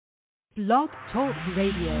Blog Talk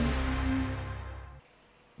Radio.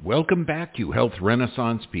 Welcome back, you health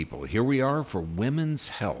renaissance people. Here we are for women's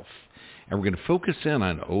health, and we're going to focus in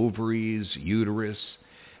on ovaries, uterus.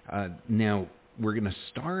 Now, we're going to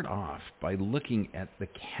start off by looking at the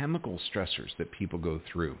chemical stressors that people go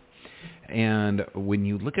through. And when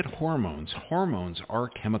you look at hormones, hormones are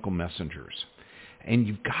chemical messengers. And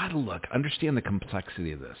you've got to understand the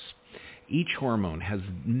complexity of this. Each hormone has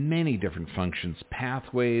many different functions,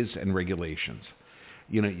 pathways, and regulations.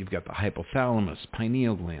 You know, you've got the hypothalamus,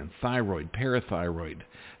 pineal gland, thyroid, parathyroid,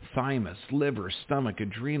 thymus, liver, stomach,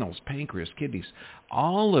 adrenals, pancreas, kidneys.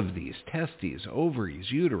 All of these, testes, ovaries,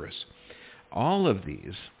 uterus, all of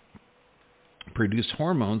these produce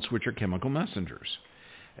hormones which are chemical messengers.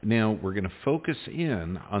 Now, we're going to focus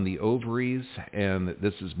in on the ovaries, and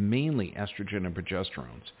this is mainly estrogen and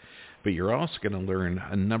progesterone. But you're also going to learn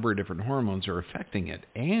a number of different hormones are affecting it,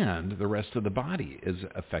 and the rest of the body is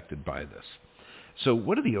affected by this. So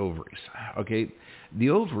what are the ovaries? Okay, the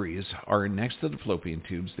ovaries are next to the fallopian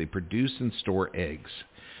tubes. They produce and store eggs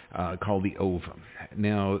called the ovum.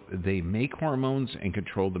 Now, they make hormones and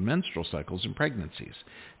control the menstrual cycles in pregnancies.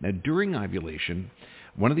 Now, during ovulation,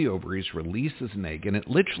 one of the ovaries releases an egg, and it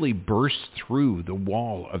literally bursts through the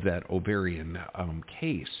wall of that ovarian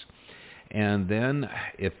case. And then,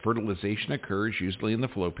 if fertilization occurs, usually in the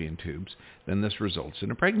fallopian tubes, then this results in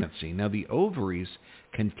a pregnancy. Now, the ovaries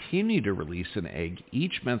continue to release an egg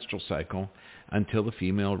each menstrual cycle until the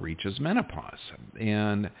female reaches menopause.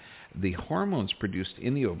 And the hormones produced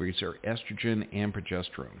in the ovaries are estrogen and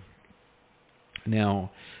progesterone.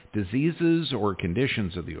 Now, diseases or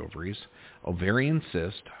conditions of the ovaries: ovarian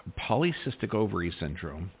cyst, polycystic ovary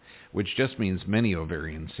syndrome, which just means many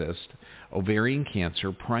ovarian cysts, ovarian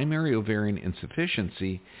cancer, primary ovarian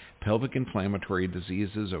insufficiency, pelvic inflammatory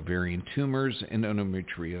diseases, ovarian tumors, and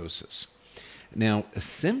endometriosis. Now,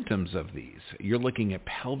 symptoms of these, you're looking at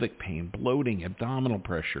pelvic pain, bloating, abdominal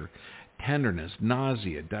pressure, tenderness,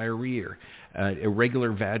 nausea, diarrhea,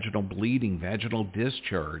 irregular vaginal bleeding, vaginal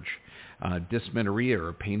discharge, dysmenorrhea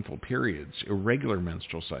or painful periods, irregular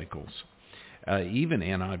menstrual cycles, even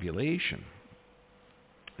anovulation.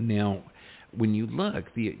 Now, when you look,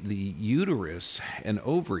 the uterus and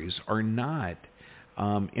ovaries are not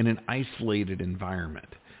in an isolated environment.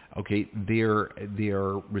 Okay, they're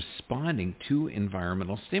responding to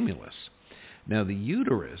environmental stimulus. Now, the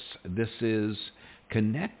uterus, this is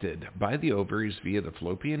connected by the ovaries via the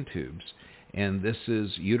fallopian tubes, and this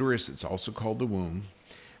is uterus. It's also called the womb,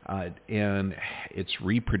 and it's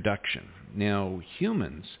reproduction. Now,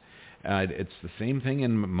 humans. It's the same thing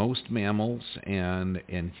in most mammals and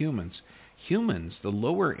humans. Humans, the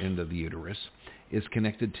lower end of the uterus is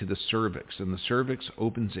connected to the cervix, and the cervix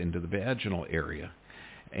opens into the vaginal area,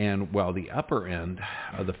 and while the upper end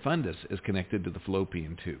of the fundus is connected to the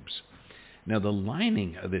fallopian tubes. Now, the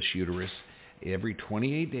lining of this uterus, every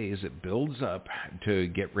 28 days, it builds up to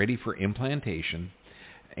get ready for implantation,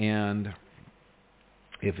 and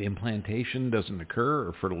if implantation doesn't occur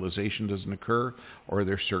or fertilization doesn't occur or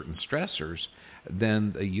there's certain stressors,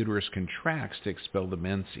 then the uterus contracts to expel the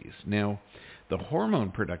menses. Now, the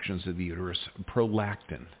hormone productions of the uterus,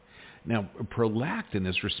 prolactin. Now, prolactin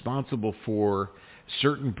is responsible for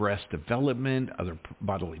certain breast development, other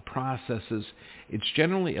bodily processes. It's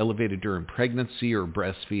generally elevated during pregnancy or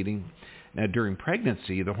breastfeeding. Now, during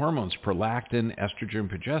pregnancy, the hormones prolactin, estrogen,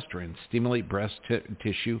 progesterone stimulate breast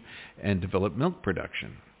tissue and develop milk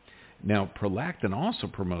production. Now, prolactin also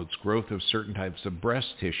promotes growth of certain types of breast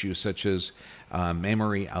tissue, such as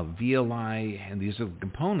mammary alveoli, and these are the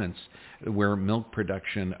components where milk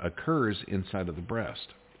production occurs inside of the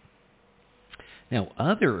breast. Now,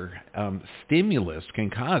 other stimulus can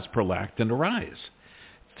cause prolactin to rise.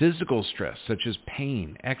 Physical stress, such as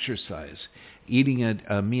pain, exercise, eating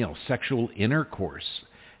a meal, sexual intercourse,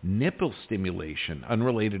 nipple stimulation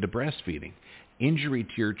unrelated to breastfeeding, injury to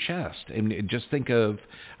your chest. And just think of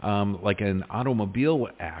like an automobile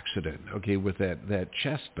accident, okay, with that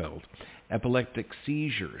chest belt, epileptic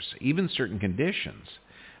seizures, even certain conditions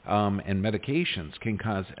and medications can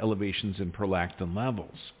cause elevations in prolactin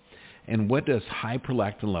levels. And what does high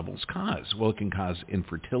prolactin levels cause? Well, it can cause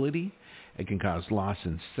infertility. It can cause loss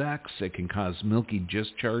in sex. It can cause milky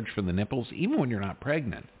discharge from the nipples, even when you're not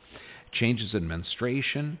pregnant. Changes in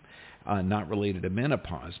menstruation, not related to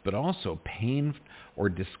menopause, but also pain or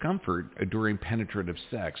discomfort during penetrative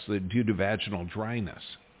sex due to vaginal dryness.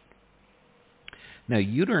 Now,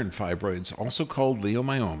 uterine fibroids, also called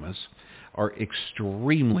leiomyomas, are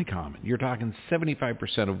extremely common. You're talking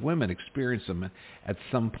 75% of women experience them at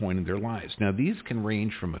some point in their lives. Now, these can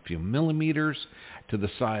range from a few millimeters to the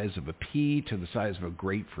size of a pea to the size of a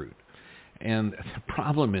grapefruit. And the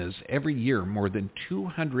problem is, every year, more than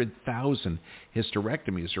 200,000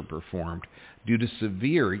 hysterectomies are performed due to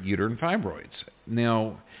severe uterine fibroids.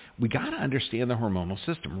 Now, we got to understand the hormonal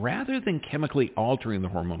system. Rather than chemically altering the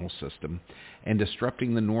hormonal system and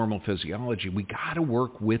disrupting the normal physiology, we got to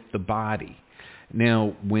work with the body.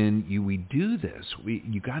 Now, when we do this,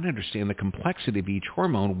 you got to understand the complexity of each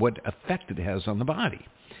hormone, what effect it has on the body.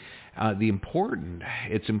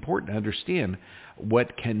 It's important to understand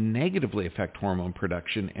what can negatively affect hormone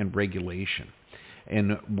production and regulation.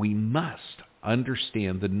 And we must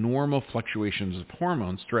understand the normal fluctuations of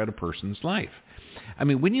hormones throughout a person's life. I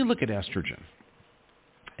mean, when you look at estrogen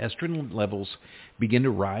levels begin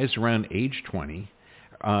to rise around age 20,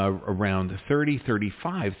 around 30,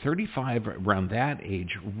 35, around that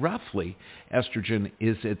age, roughly, estrogen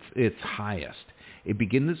is its highest. It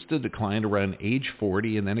begins to decline around age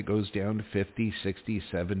 40, and then it goes down to 50, 60,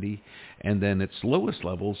 70, and then its lowest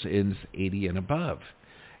levels is 80 and above.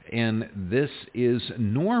 And this is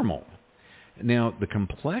normal. Now, the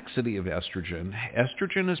complexity of estrogen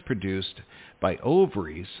is produced by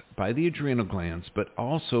ovaries, by the adrenal glands, but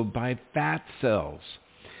also by fat cells.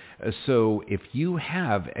 So if you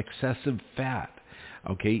have excessive fat,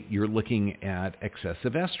 okay, you're looking at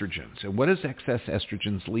excessive estrogens. And what does excess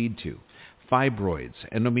estrogens lead to? Fibroids,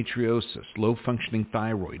 endometriosis, low-functioning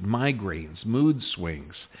thyroid, migraines, mood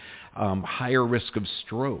swings, higher risk of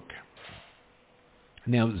stroke.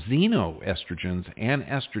 Now, xenoestrogens and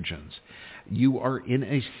estrogens, you are in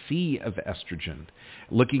a sea of estrogen.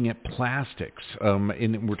 Looking at plastics,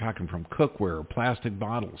 and we're talking from cookware or plastic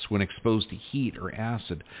bottles when exposed to heat or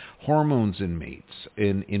acid, hormones in meats,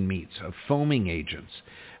 foaming agents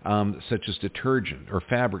such as detergent or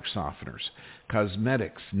fabric softeners,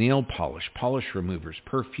 cosmetics, nail polish removers,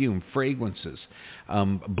 perfume, fragrances,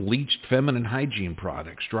 bleached feminine hygiene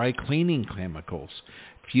products, dry cleaning chemicals,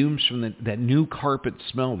 fumes from that new carpet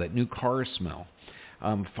smell, that new car smell,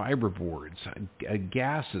 fiberboards,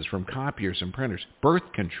 gases from copiers and printers,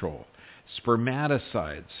 birth control,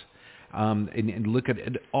 spermaticides, and look at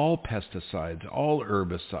all pesticides, all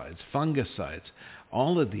herbicides, fungicides.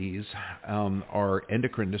 All of these are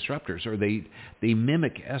endocrine disruptors, or they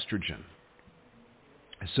mimic estrogen.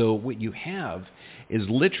 So what you have is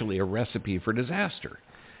literally a recipe for disaster.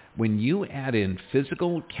 When you add in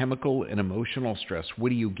physical, chemical, and emotional stress, what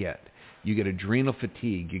do you get? You get adrenal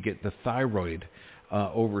fatigue. You get the thyroid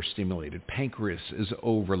overstimulated. Pancreas is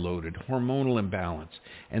overloaded. Hormonal imbalance.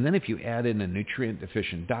 And then if you add in a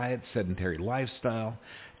nutrient-deficient diet, sedentary lifestyle,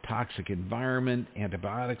 toxic environment,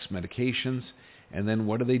 antibiotics, medications, and then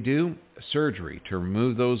what do? Surgery to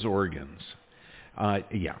remove those organs. And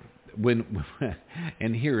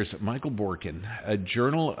here's Michael Borkin, a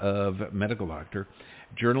Journal of Medical Doctor,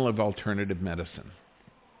 Journal of Alternative Medicine.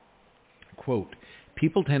 Quote,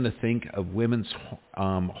 people tend to think of women's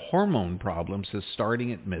hormone problems as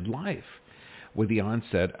starting at midlife with the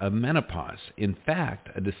onset of menopause. In fact,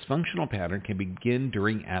 a dysfunctional pattern can begin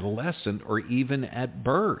during adolescence or even at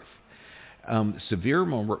birth. Severe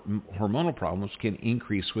hormonal problems can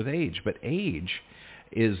increase with age, but age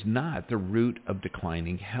is not the root of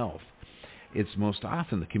declining health. It's most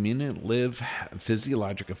often the cumulative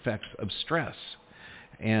physiologic effects of stress,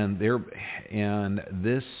 and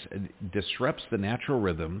this disrupts the natural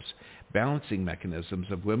rhythms, balancing mechanisms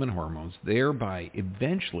of women's hormones, thereby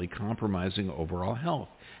eventually compromising overall health,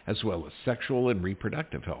 as well as sexual and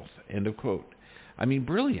reproductive health. End of quote. I mean,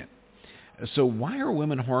 brilliant. So why are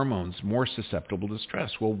women's hormones more susceptible to stress?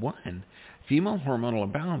 Well, one, female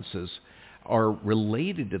hormonal imbalances are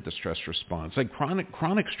related to the stress response. Like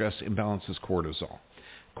chronic stress imbalances cortisol.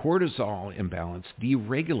 Cortisol imbalance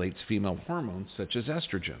deregulates female hormones such as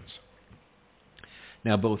estrogens.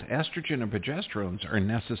 Now, both estrogen and progesterones are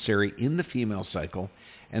necessary in the female cycle,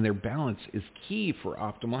 and their balance is key for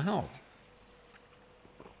optimal health.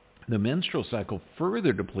 The menstrual cycle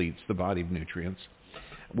further depletes the body of nutrients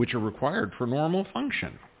which are required for normal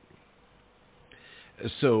function.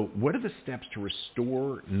 So, what are the steps to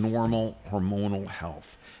restore normal hormonal health?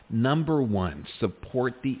 Number one,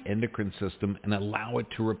 support the endocrine system and allow it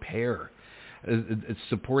to repair.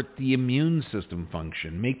 Support the immune system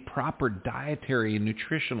function. Make proper dietary and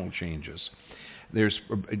nutritional changes.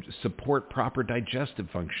 Support proper digestive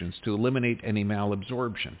functions to eliminate any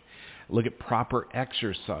malabsorption. Look at proper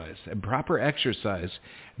exercise. And proper exercise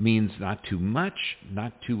means not too much,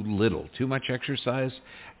 not too little. Too much exercise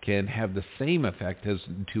can have the same effect as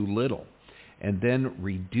too little. And then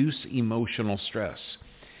reduce emotional stress.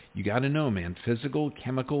 You got to know, man, physical,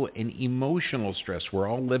 chemical, and emotional stress. We're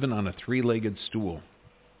all living on a three-legged stool.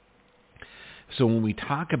 So when we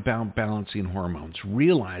talk about balancing hormones,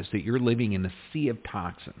 realize that you're living in a sea of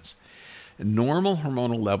toxins. Normal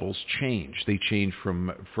hormonal levels change. They change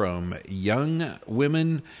from young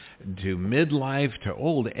women to midlife to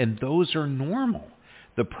old, and those are normal.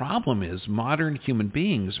 The problem is modern human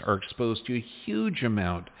beings are exposed to a huge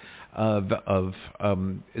amount of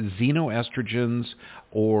xenoestrogens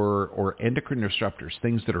or endocrine disruptors,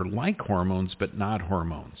 things that are like hormones but not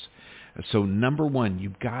hormones. So number one,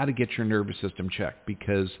 you've got to get your nervous system checked,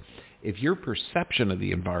 because if your perception of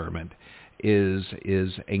the environment is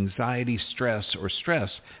anxiety, stress,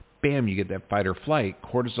 bam, you get that fight or flight,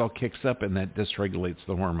 cortisol kicks up, and that dysregulates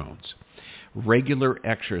the hormones. Regular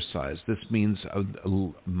exercise. This means a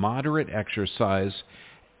moderate exercise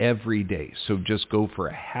every day. So just go for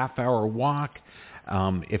a half-hour walk.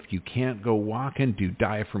 If you can't go walking, do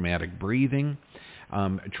diaphragmatic breathing.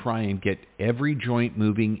 Try and get every joint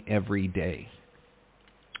moving every day.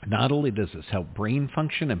 Not only does this help brain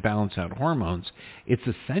function and balance out hormones, it's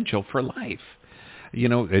essential for life.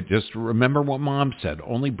 Just remember what Mom said,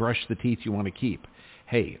 only brush the teeth you want to keep.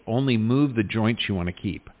 Hey, only move the joints you want to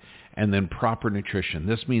keep. And then proper nutrition.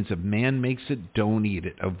 This means if man makes it, don't eat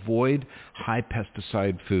it. Avoid high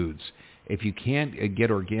pesticide foods. If you can't get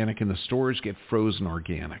organic in the stores, get frozen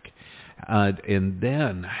organic. And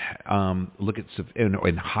then look at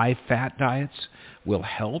and high-fat diets will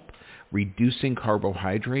help. Reducing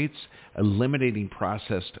carbohydrates, eliminating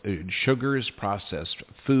processed sugars, processed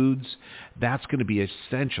foods, that's going to be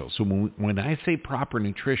essential. So when I say proper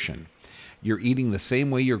nutrition, you're eating the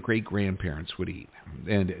same way your great-grandparents would eat,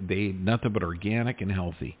 and they ate nothing but organic and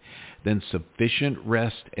healthy. Then sufficient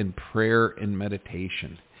rest and prayer and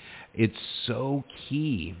meditation. It's so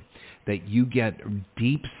key that you get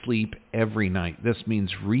deep sleep every night. This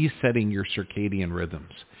means resetting your circadian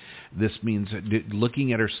rhythms. This means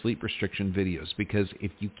looking at our sleep restriction videos, because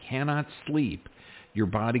if you cannot sleep, your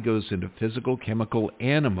body goes into physical, chemical,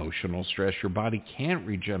 and emotional stress. Your body can't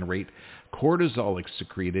regenerate. Cortisol is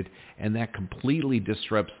secreted, and that completely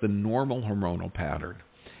disrupts the normal hormonal pattern.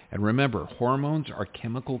 And remember, hormones are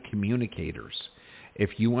chemical communicators.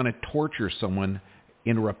 If you want to torture someone,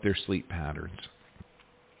 interrupt their sleep patterns.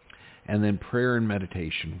 And then prayer and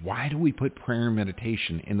meditation. Why do we put prayer and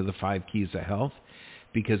meditation into the 5 keys of health?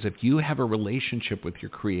 Because if you have a relationship with your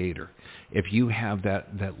Creator, if you have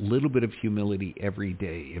that little bit of humility every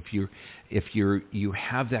day, if you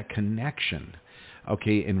have that connection,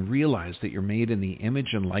 okay, and realize that you're made in the image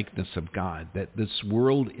and likeness of God, that this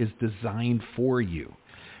world is designed for you,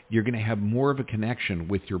 you're going to have more of a connection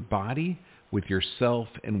with your body, with yourself,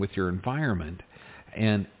 and with your environment.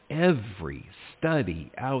 And every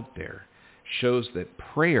study out there shows that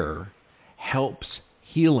prayer helps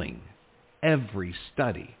healing. Every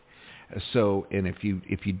study. So, and if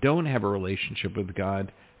you don't have a relationship with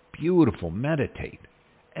God, beautiful, meditate.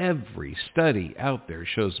 Every study out there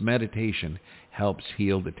shows meditation helps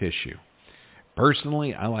heal the tissue.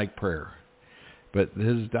 Personally, I like prayer. But this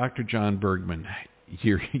is Dr. John Bergman,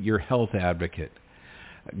 your health advocate.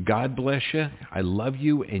 God bless you. I love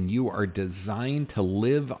you, and you are designed to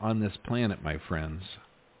live on this planet, my friends.